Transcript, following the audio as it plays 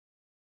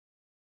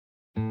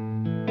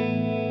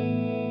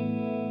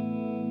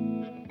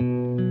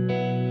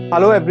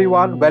Hello,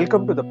 everyone.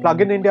 Welcome to the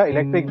Plug in India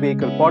Electric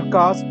Vehicle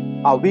Podcast,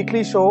 our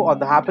weekly show on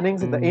the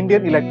happenings in the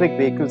Indian electric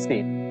vehicle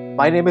scene.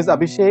 My name is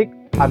Abhishek.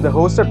 I'm the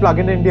host at Plug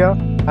in India,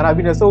 and I've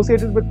been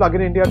associated with Plug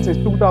in India since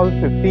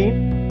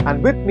 2015.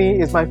 And with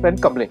me is my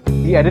friend Kamlesh,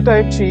 the editor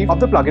in chief of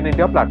the Plug in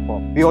India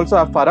platform. We also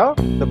have Farah,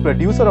 the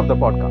producer of the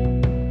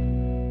podcast.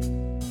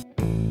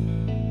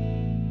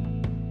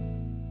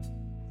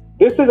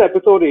 This is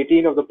episode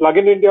 18 of the Plug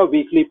in India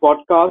weekly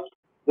podcast,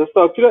 The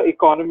Circular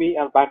Economy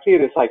and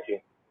Battery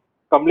Recycling.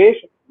 Kamlesh,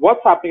 what's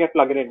happening at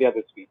Plug in India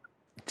this week?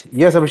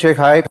 Yes, Abhishek,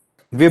 hi.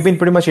 We've been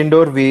pretty much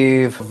indoor.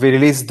 We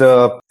released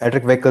the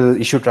electric vehicle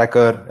issue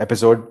tracker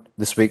episode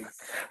this week.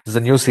 This is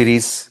a new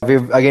series.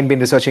 We've again been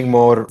researching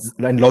more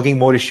and logging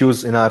more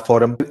issues in our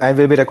forum, and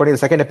we'll be recording the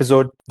second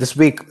episode this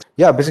week.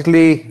 Yeah,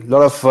 basically a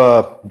lot of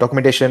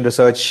documentation,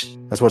 research.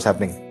 That's what's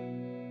happening.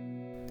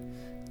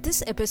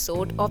 This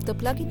episode of the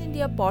Plug in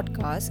India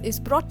podcast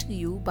is brought to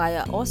you by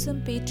our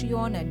awesome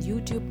Patreon and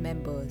YouTube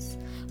members.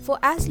 For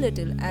as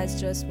little as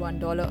just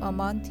 $1 a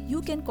month,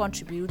 you can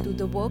contribute to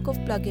the work of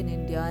Plug in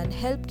India and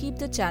help keep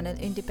the channel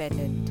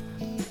independent.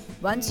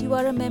 Once you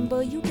are a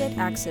member, you get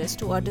access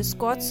to our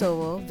Discord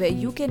server where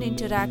you can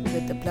interact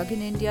with the Plug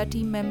in India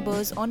team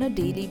members on a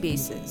daily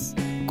basis.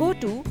 Go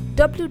to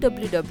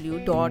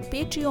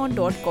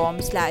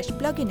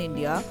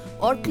www.patreon.com/pluginindia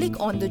or click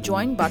on the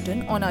join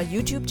button on our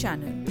YouTube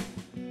channel.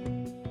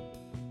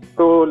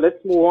 So let's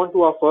move on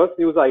to our first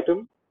news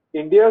item.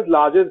 India's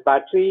largest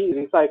battery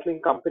recycling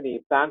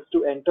company plans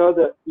to enter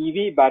the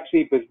EV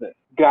battery business.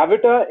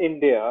 Gravita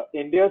India,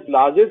 India's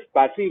largest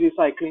battery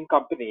recycling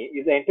company,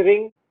 is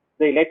entering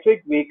the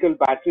electric vehicle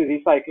battery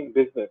recycling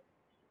business.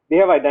 They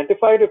have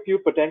identified a few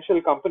potential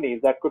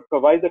companies that could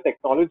provide the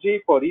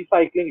technology for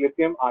recycling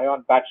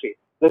lithium-ion batteries.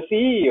 The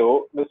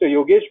CEO, Mr.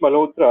 Yogesh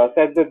Malhotra,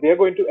 said that they are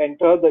going to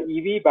enter the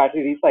EV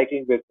battery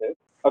recycling business.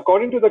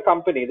 According to the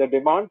company, the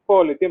demand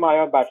for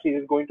lithium-ion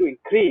batteries is going to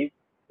increase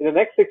in the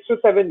next 6 to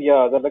 7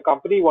 years, and the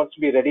company wants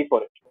to be ready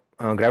for it.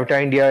 Gravita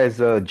India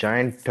is a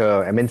giant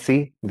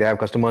MNC. They have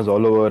customers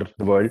all over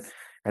the world.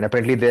 And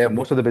apparently,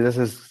 most of the business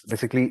is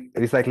basically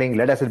recycling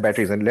lead-acid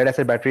batteries. And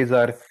lead-acid batteries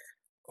are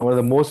one of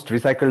the most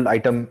recycled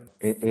item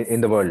in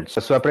the world.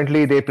 So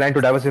apparently, they plan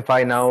to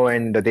diversify now,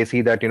 and they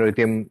see that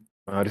lithium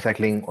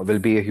recycling will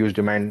be a huge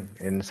demand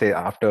in, say,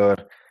 after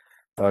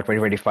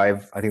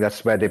 2025. I think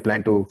that's where they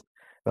plan to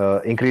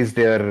increase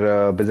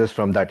their business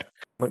from that.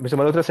 Mr.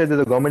 Malhotra said that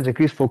the government's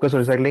increased focus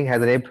on recycling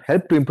has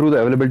helped to improve the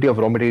availability of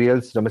raw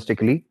materials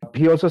domestically.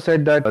 He also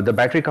said that the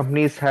battery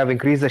companies have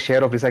increased the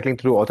share of recycling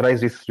through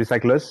authorized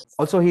recyclers.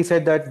 Also, he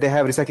said that they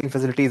have recycling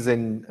facilities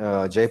in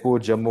Jaipur,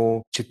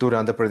 Jammu, Chittoor,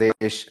 Andhra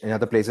Pradesh, and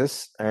other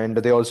places. And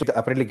they also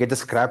apparently get the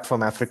scrap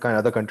from Africa and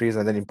other countries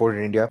and then import it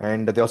in India.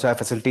 And they also have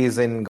facilities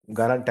in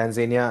Ghana,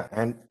 Tanzania,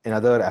 and in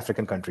other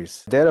African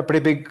countries. They're a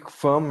pretty big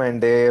firm,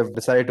 and they've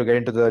decided to get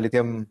into the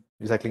lithium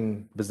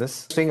recycling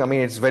business. I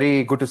mean, it's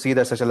very good to see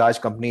that such a large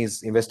company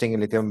is investing in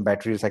lithium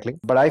battery recycling.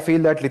 But I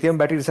feel that lithium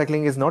battery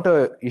recycling is not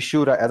an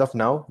issue as of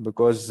now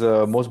because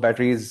most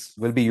batteries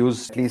will be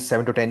used at least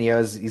 7 to 10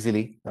 years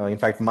easily. In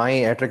fact, my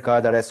electric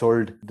car that I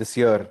sold this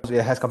year,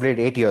 it has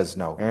completed 8 years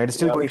now. And it's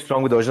still going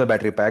strong with the original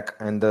battery pack.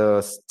 And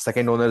the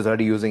second owner is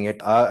already using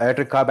it.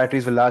 Electric car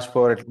batteries will last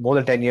for more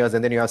than 10 years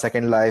and then you have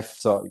second life.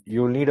 So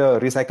you'll need to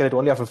recycle it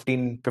only after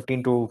 15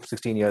 to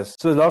 16 years.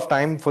 So there's a lot of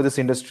time for this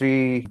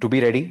industry to be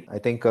ready. I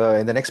think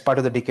in the next part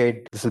of the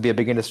decade, this will be a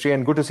big industry,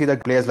 and good to see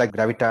that players like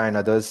Gravita and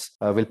others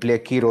will play a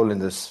key role in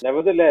this.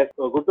 Nevertheless,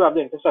 good to have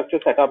the infrastructure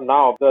set up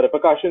now. The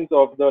repercussions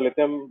of the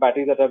lithium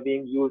batteries that are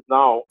being used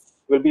now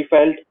will be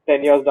felt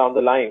 10 years down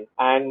the line.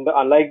 And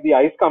unlike the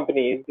ICE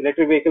companies,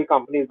 electric vehicle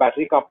companies,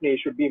 battery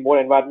companies should be more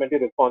environmentally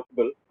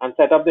responsible and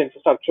set up the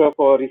infrastructure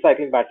for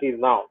recycling batteries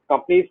now.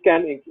 Companies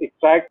can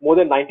extract more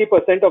than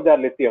 90% of their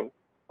lithium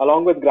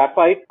along with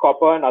graphite,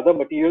 copper, and other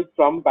materials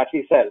from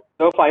battery cells.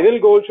 The final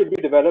goal should be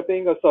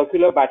developing a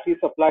circular battery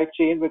supply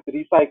chain with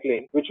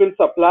recycling, which will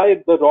supply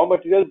the raw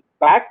materials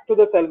back to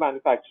the cell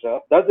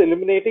manufacturer, thus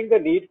eliminating the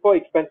need for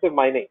expensive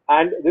mining.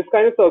 And this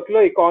kind of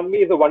circular economy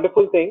is a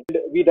wonderful thing.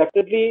 We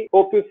definitely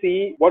hope to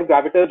see what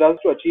Gravita does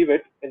to achieve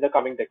it in the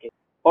coming decade.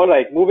 All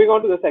right, moving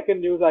on to the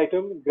second news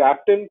item.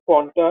 Grafton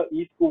Quanta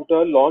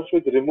e-scooter launched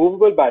with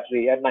removable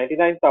battery at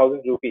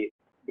 99,000 rupees.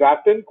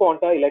 Grafton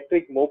Quanta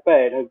electric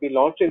moped has been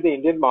launched in the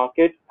Indian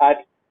market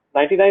at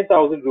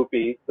 99,000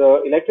 rupees.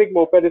 The electric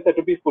moped is said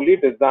to be fully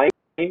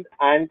designed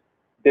and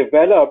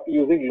developed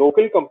using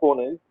local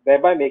components,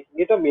 thereby making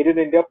it a made in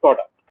India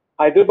product.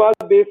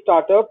 Hyderabad-based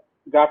startup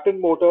Grafton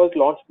Motors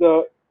launched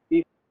the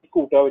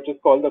e-scooter, which is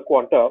called the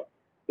Quanta.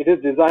 It is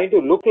designed to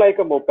look like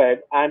a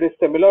moped and is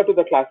similar to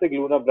the classic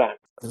Luna brand.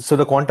 So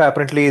the Quanta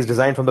apparently is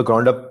designed from the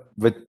ground up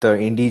with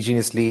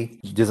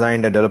indigenously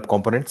designed and developed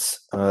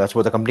components. That's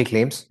what the company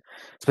claims.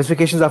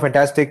 Specifications are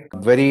fantastic.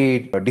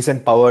 Very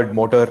decent powered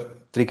motor,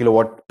 3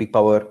 kilowatt peak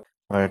power,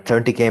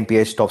 70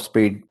 kmph top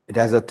speed. It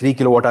has a 3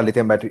 kilowatt hour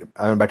lithium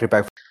battery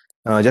pack.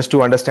 Just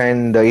to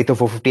understand, the Ather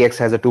 450X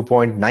has a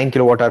 2.9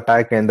 kilowatt hour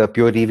pack, and the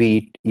Pure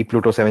EV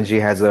ePluto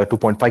 7G has a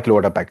 2.5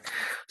 kilowatt hour pack.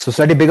 So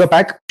slightly bigger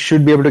pack,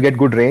 should be able to get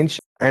good range.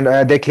 And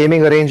they're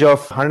claiming a range of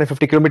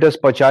 150 kilometers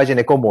per charge in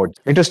eco mode.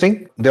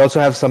 Interesting. They also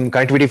have some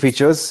connectivity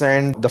features.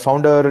 And the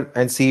founder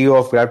and CEO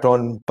of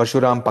Grabtron,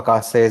 Parshuram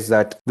Pakas, says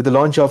that with the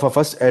launch of our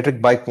first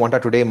electric bike, Quanta,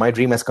 today, my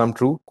dream has come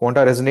true.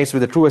 Quanta resonates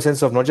with the true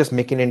essence of not just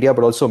make in India,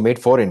 but also made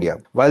for India.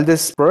 While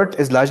this product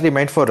is largely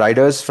meant for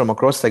riders from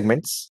across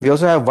segments, we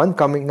also have one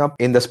coming up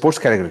in the sports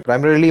category,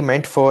 primarily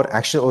meant for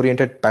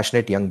action-oriented,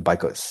 passionate young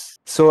bikers.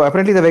 So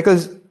apparently the vehicle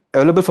is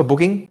available for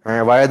booking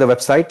via the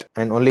website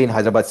and only in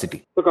Hyderabad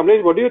city. So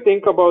Kamlesh, what do you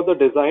think about the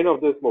design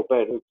of this moped?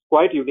 It's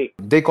quite unique.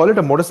 They call it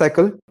a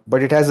motorcycle,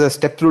 but it has a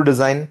step-through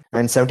design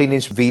and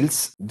 17-inch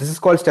wheels. This is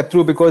called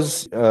step-through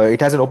because it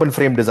has an open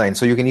frame design,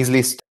 so you can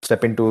easily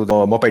step into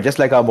the moped, just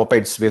like our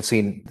mopeds we've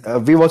seen.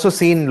 We've also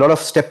seen a lot of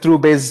step-through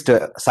based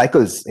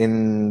cycles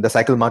in the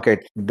cycle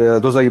market.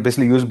 Those are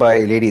basically used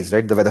by ladies,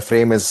 right? Where the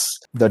frame is,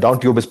 the down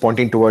tube is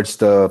pointing towards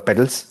the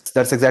pedals.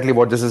 That's exactly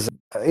what this is.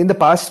 In the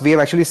past, we have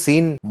actually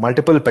seen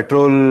multiple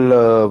petrol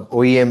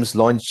OEMs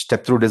launch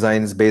step-through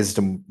designs based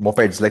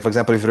mopeds. Like, for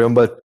example, if you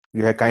remember,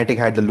 Kinetic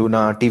had the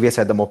Luna, TVS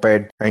had the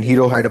moped, and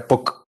Hero had a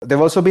Puck. There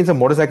have also been some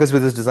motorcycles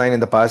with this design in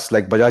the past,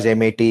 like Bajaj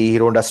M80,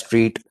 Hero Honda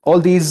Street. All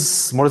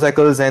these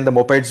motorcycles and the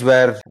mopeds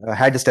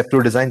had the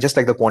step-through design, just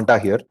like the Quanta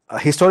here.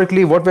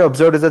 Historically, what we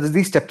observed is that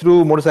these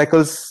step-through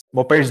motorcycles,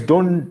 mopeds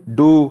don't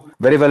do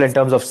very well in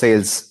terms of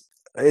sales.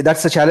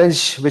 That's the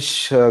challenge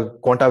which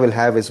Quanta will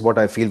have, is what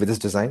I feel with this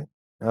design.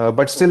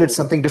 But still, it's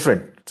something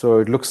different. So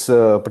it looks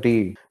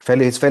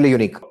it's fairly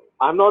unique.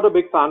 I'm not a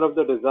big fan of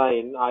the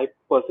design. I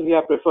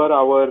prefer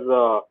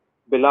our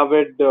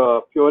beloved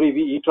Pure EV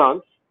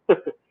e-Trans,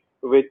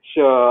 which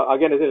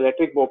again is an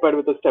electric moped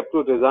with a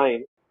step-through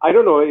design. I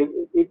don't know.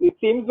 It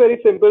seems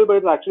very simple, but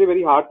it's actually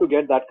very hard to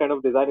get that kind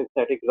of design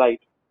aesthetic right.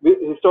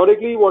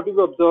 Historically, what we've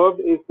observed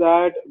is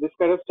that this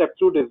kind of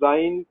step-through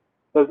design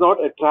does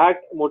not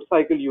attract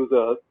motorcycle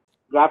users.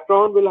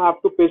 Grabtron will have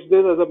to pitch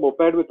this as a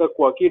moped with a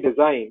quirky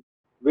design,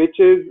 which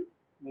is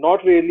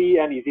not really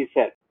an easy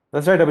sell.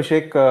 That's right,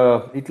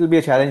 Abhishek. It will be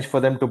a challenge for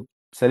them to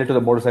sell it to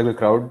the motorcycle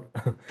crowd.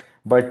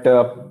 But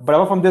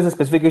apart from this, the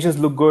specifications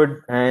look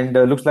good, and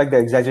looks like they're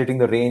exaggerating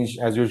the range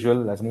as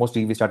usual, as most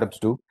EV startups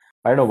do.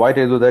 I don't know why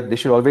they do that. They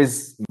should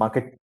always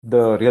market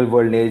the real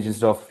world range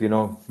instead of,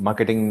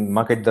 market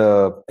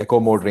the eco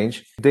mode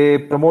range. They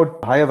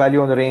promote higher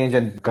value on the range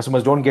and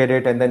customers don't get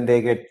it, and then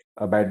they get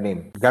a bad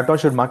name. Grabtron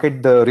should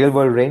market the real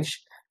world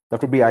range.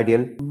 That would be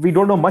ideal. We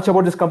don't know much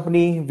about this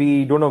company.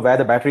 We don't know where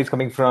the battery is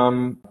coming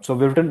from. So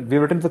we've written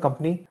to the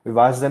company. We've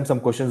asked them some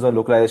questions on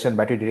localization,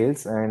 battery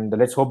details, and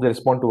let's hope they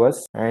respond to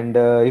us. And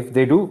if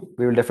they do,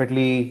 we will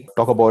definitely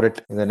talk about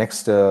it in the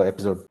next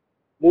episode.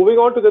 Moving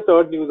on to the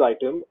third news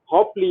item,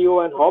 Hop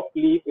Leo and Hop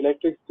Leaf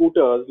electric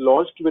scooters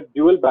launched with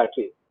dual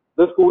batteries.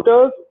 The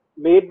scooters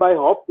made by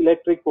Hop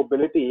Electric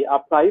Mobility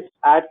are priced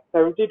at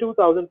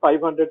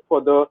 72,500 for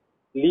the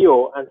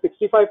Leo and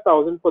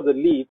 65,000 for the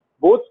Leaf,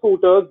 both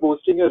scooters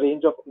boasting a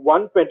range of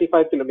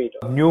 125 kilometers.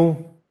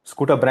 New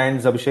scooter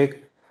brands, Abhishek.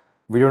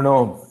 We don't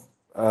know.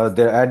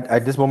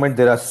 At this moment,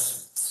 there are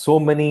so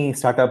many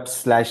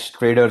startups /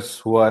 traders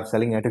who are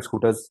selling electric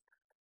scooters.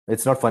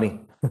 It's not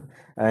funny.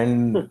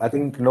 And I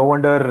think no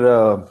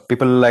wonder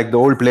people like the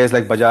old players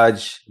like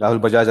Rahul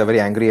Bajaj are very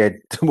angry at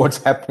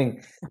what's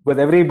happening. But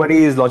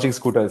everybody is launching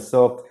scooters.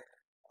 So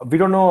we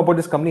don't know about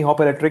this company, Hop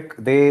Electric.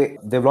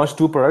 They've launched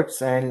two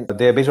products and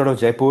they're based out of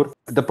Jaipur.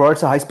 The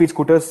products are high-speed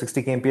scooters,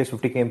 60 kmph,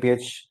 50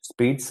 kmph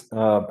speeds.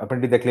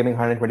 Apparently, they're claiming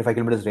 125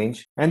 kilometers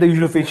range. And the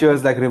usual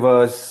features like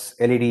reverse,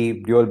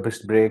 LED, dual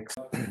disc brakes.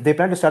 They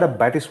plan to start up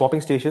battery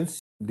swapping stations.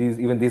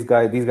 These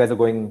guys are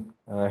going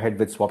ahead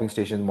with swapping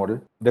station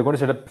model. They're going to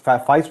set up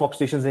 5 swap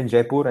stations in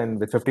Jaipur and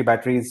with 50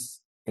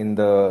 batteries in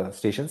the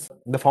stations.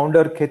 The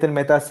founder, Ketan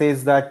Mehta,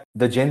 says that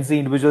the Gen Z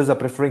individuals are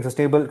preferring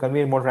sustainable,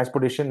 convenient mode of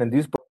transportation, and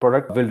these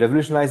products will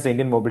revolutionize the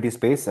Indian mobility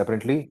space,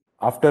 apparently.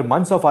 After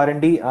months of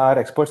R&D, our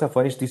experts have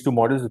furnished these two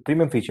models with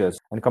premium features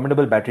and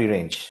commendable battery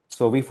range.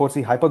 So we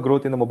foresee hyper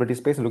growth in the mobility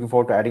space and looking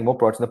forward to adding more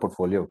products in the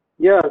portfolio.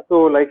 Yeah,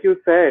 so like you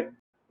said,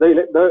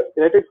 the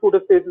electric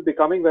scooter space is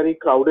becoming very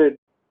crowded.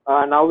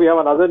 Now we have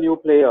another new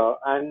player,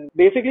 and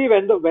basically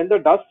when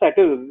the dust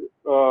settles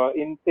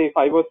in say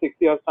 5 or 6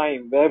 years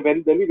time,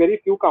 there'll be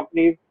very few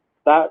companies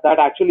that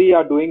actually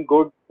are doing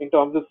good in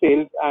terms of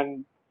sales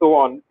and so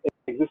on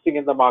existing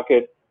in the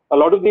market. A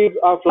lot of these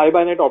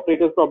fly-by-night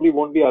operators probably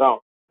won't be around.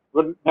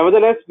 But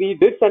nevertheless, we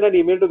did send an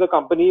email to the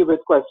company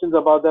with questions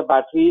about their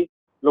battery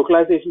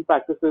localization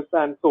practices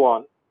and so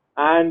on,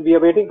 and we are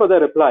waiting for their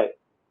reply.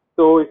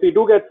 So if we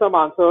do get some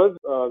answers,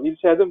 we'll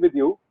share them with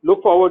you.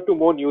 Look forward to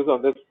more news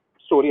on this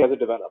story as it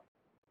develops.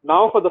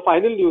 Now for the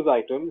final news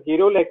item,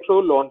 Hero Electro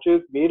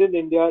launches Made in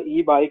India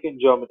e-bike in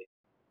Germany.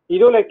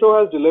 Hero Electro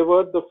has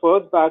delivered the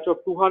first batch of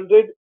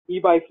 200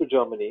 e-bikes to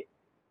Germany.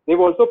 They've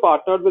also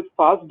partnered with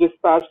Fast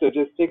Dispatch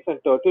Logistics and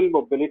Turtle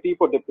Mobility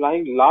for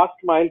deploying last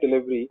mile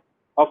delivery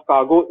of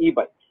cargo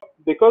e-bikes.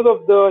 Because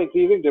of the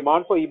increasing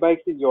demand for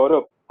e-bikes in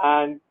Europe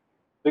and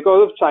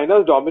because of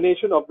China's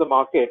domination of the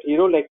market,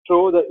 Hero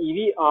Electro, the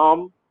EV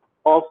arm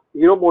of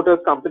Hero Motors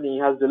company,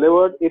 has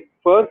delivered its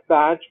first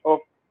batch of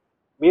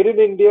Made in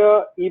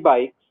India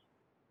e-bikes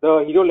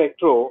the Hero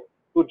Electro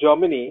to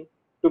Germany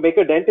to make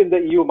a dent in the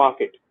EU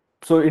market?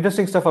 So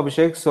interesting stuff,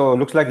 Abhishek. So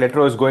looks like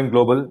Electro is going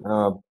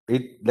global.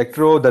 The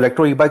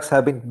Electro e-bikes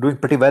have been doing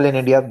pretty well in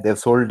India. They've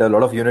sold a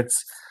lot of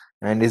units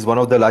and is one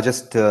of the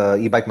largest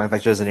e-bike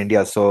manufacturers in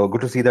India. So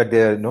good to see that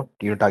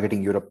they're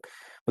targeting Europe.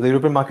 But the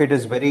European market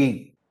is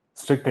very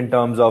strict in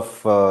terms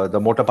of the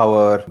motor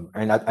power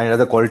and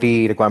other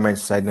quality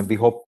requirements. And we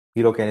hope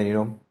Hero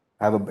can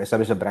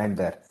establish a brand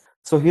there.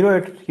 So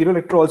Hero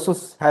Electro also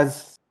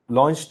has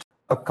launched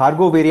a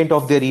cargo variant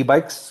of their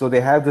e-bikes. So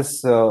they have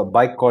this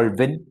bike called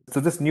Win.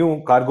 So this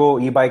new cargo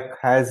e-bike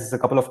has a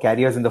couple of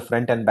carriers in the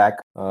front and back,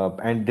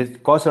 and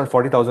it costs around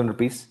 40,000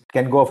 rupees. It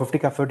can go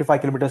 55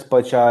 kilometers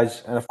per charge,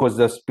 and of course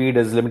the speed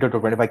is limited to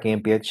 25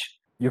 kmph.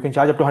 You can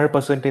charge up to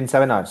 100% in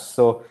 7 hours.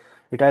 So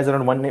it has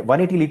around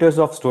 180 liters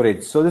of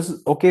storage. So this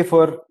is okay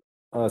for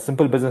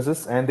simple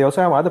businesses. And they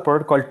also have another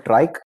product called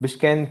Trike, which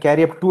can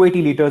carry up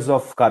 280 liters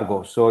of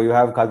cargo. So you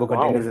have cargo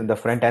containers in the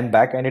front and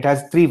back, and it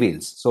has 3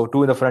 wheels. So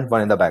 2 in the front,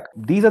 1 in the back.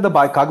 These are the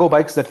cargo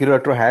bikes that Hero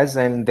Electro has,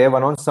 and they've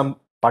announced some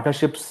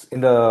partnerships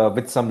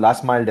with some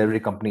last mile delivery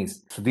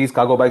companies. So these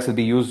cargo bikes will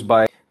be used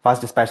by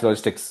Fast Dispatch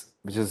Logistics,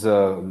 which is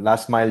a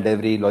last mile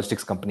delivery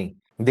logistics company.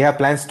 They have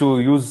plans to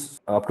use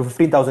up to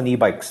 15,000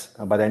 e-bikes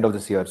by the end of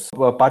this year.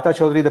 So, Partha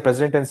Chaudhary, the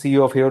president and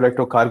CEO of Hero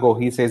Electro Cargo,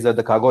 he says that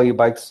the cargo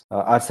e-bikes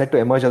are set to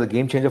emerge as a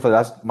game changer for the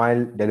last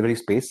mile delivery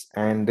space,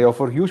 and they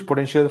offer huge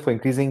potential for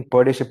increasing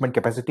per day shipment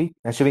capacity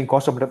and achieving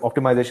cost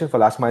optimization for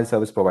last mile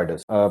service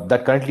providers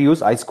that currently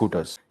use ICE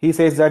scooters. He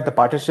says that the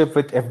partnership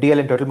with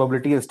FDL and Turtle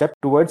Mobility is a step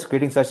towards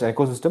creating such an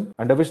ecosystem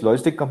under which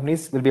logistic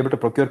companies will be able to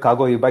procure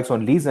cargo e-bikes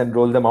on lease and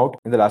roll them out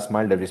in the last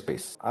mile delivery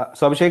space.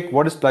 So Abhishek,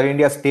 what is Plug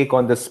India's take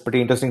on this pretty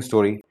interesting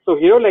story? So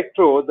Hero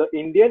Electro, the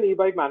Indian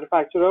e-bike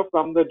manufacturer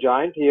from the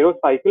giant Hero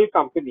Cycle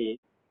company,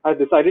 has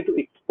decided to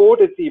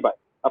export its e-bike.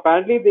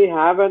 Apparently, they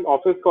have an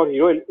office called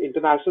Hero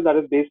International that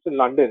is based in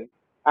London.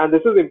 And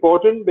this is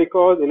important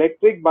because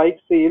electric bike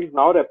sales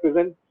now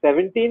represent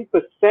 17%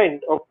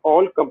 of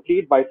all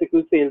complete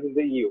bicycle sales in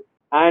the EU.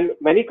 And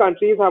many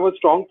countries have a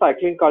strong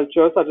cycling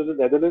culture, such as the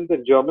Netherlands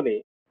and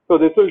Germany. So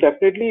this will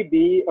definitely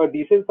be a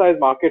decent sized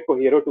market for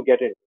Hero to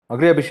get in.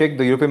 Agree, Abhishek.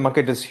 The European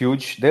market is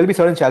huge. There will be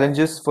certain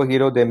challenges for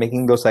Hero. They're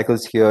making those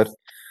cycles here.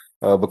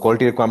 The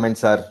quality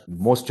requirements are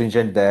more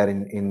stringent there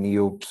in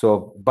EU.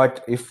 So,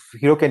 but if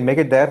Hero can make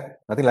it there,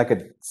 nothing like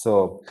it.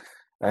 So,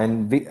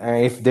 and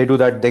if they do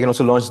that, they can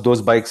also launch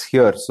those bikes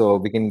here. So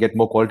we can get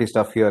more quality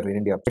stuff here in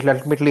India. It will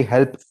ultimately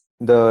help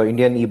the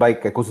Indian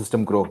e-bike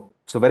ecosystem grow.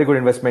 So very good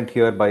investment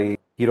here by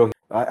Hero.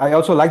 I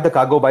also like the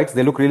cargo bikes.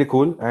 They look really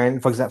cool.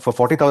 And for example, for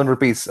 40,000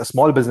 rupees, a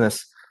small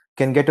business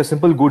can get a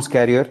simple goods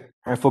carrier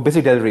and for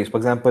basic deliveries. For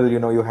example,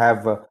 you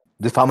have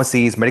the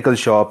pharmacies, medical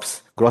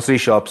shops, grocery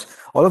shops.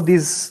 All of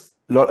these,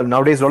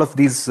 nowadays, a lot of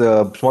these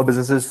small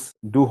businesses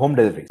do home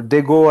delivery.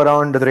 They go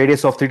around the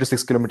radius of 3 to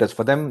 6 kilometers.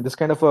 For them, this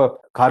kind of a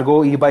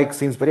cargo e-bike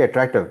seems very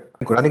attractive.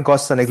 Running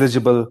costs are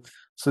negligible.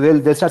 So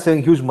they'll start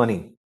saving huge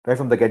money right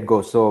from the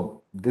get-go.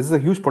 So this is a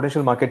huge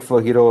potential market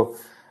for Hero,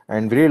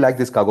 and we really like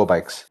these cargo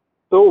bikes.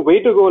 So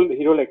way to go,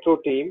 Hero Electro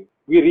team.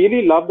 We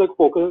really love the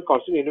focus on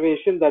constant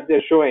innovation that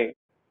they're showing.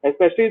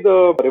 Especially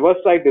the reverse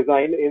strike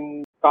design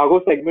in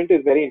cargo segment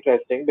is very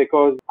interesting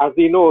because, as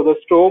we know, the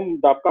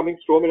upcoming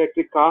Strom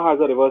electric car has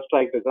a reverse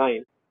strike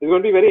design. It's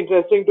going to be very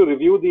interesting to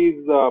review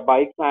these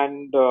bikes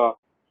and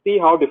see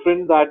how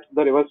different that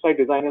the reverse strike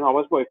design and how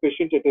much more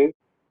efficient it is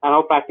and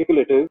how practical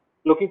it is.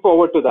 Looking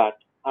forward to that.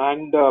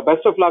 And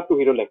best of luck to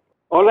Hero Electro.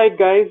 All right,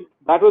 guys,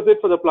 that was it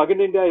for the Plug in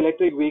India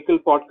Electric Vehicle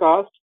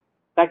podcast.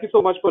 Thank you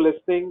so much for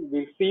listening.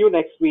 We'll see you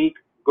next week.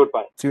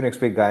 Goodbye. See you next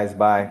week, guys.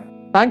 Bye.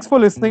 Thanks for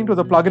listening to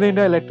the Plug in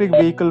India Electric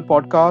Vehicle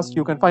podcast.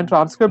 You can find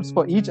transcripts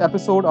for each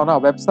episode on our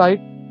website.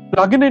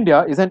 Plug in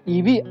India is an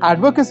EV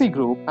advocacy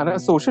group and a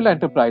social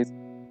enterprise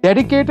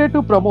dedicated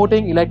to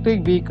promoting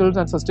electric vehicles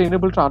and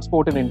sustainable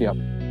transport in India.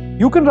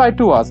 You can write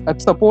to us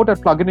at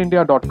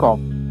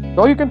support@pluginindia.com,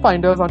 or you can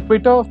find us on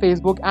Twitter,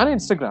 Facebook, and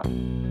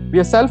Instagram. We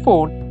are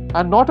self-owned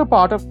and not a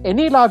part of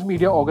any large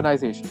media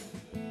organization.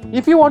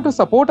 If you want to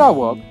support our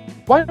work,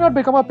 why not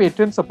become a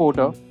Patreon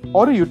supporter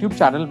or a YouTube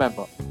channel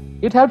member?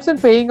 It helps in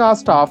paying our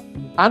staff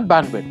and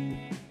bandwidth.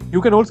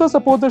 You can also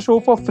support the show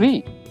for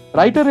free.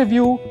 Write a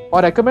review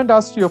or recommend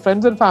us to your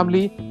friends and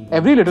family.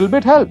 Every little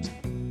bit helps.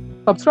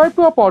 Subscribe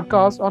to our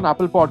podcast on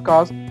Apple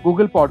Podcasts,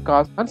 Google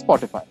Podcasts, and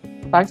Spotify.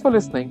 Thanks for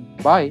listening.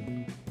 Bye.